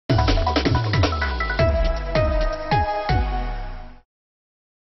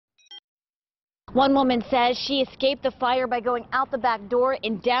One woman says she escaped the fire by going out the back door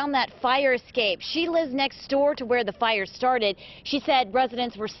and down that fire escape. She lives next door to where the fire started. She said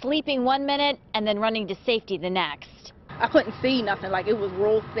residents were sleeping 1 minute and then running to safety the next. I couldn't see nothing, like it was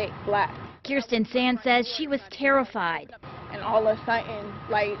real thick black. Kirsten Sand says she was terrified. And all of a sudden,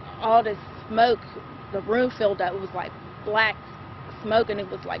 like all this smoke, the room filled up. It was like black smoke and it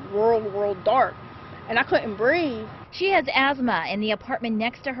was like real dark. And I couldn't breathe. She has asthma and the apartment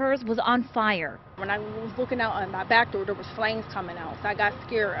next to hers was on fire. When I was looking out on my back door, there was flames coming out. So I got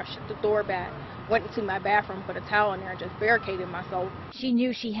scared. I shut the door back, went into my bathroom, put a towel in there and just barricaded myself. She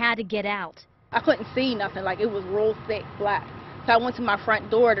knew she had to get out. I couldn't see nothing, like it was real thick black. So I went to my front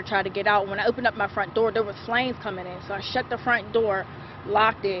door to try to get out. When I opened up my front door, there was flames coming in. So I shut the front door,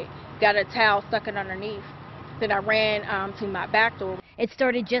 locked it, got a towel, stuck it underneath. Then I ran to my back door. It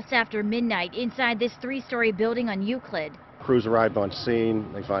started just after midnight inside this 3-story building on Euclid. Crews arrived on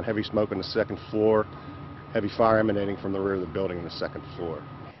scene. They found heavy smoke on the second floor, heavy fire emanating from the rear of the building on the second floor.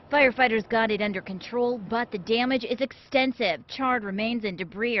 Firefighters got it under control, but the damage is extensive. Charred remains and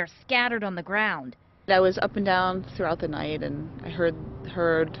debris are scattered on the ground. I was up and down throughout the night, and I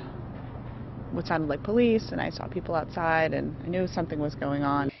heard what sounded like police, and I saw people outside, and I knew something was going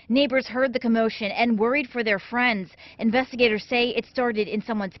on. Neighbors heard the commotion and worried for their friends. Investigators say it started in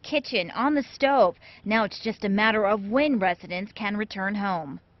someone's kitchen on the stove. Now it's just a matter of when residents can return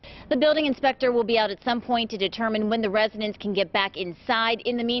home. The building inspector will be out at some point to determine when the residents can get back inside.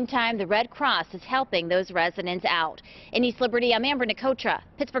 In the meantime, the Red Cross is helping those residents out. In East Liberty, I'm Amber Nicotra,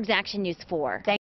 Pittsburgh's Action News 4.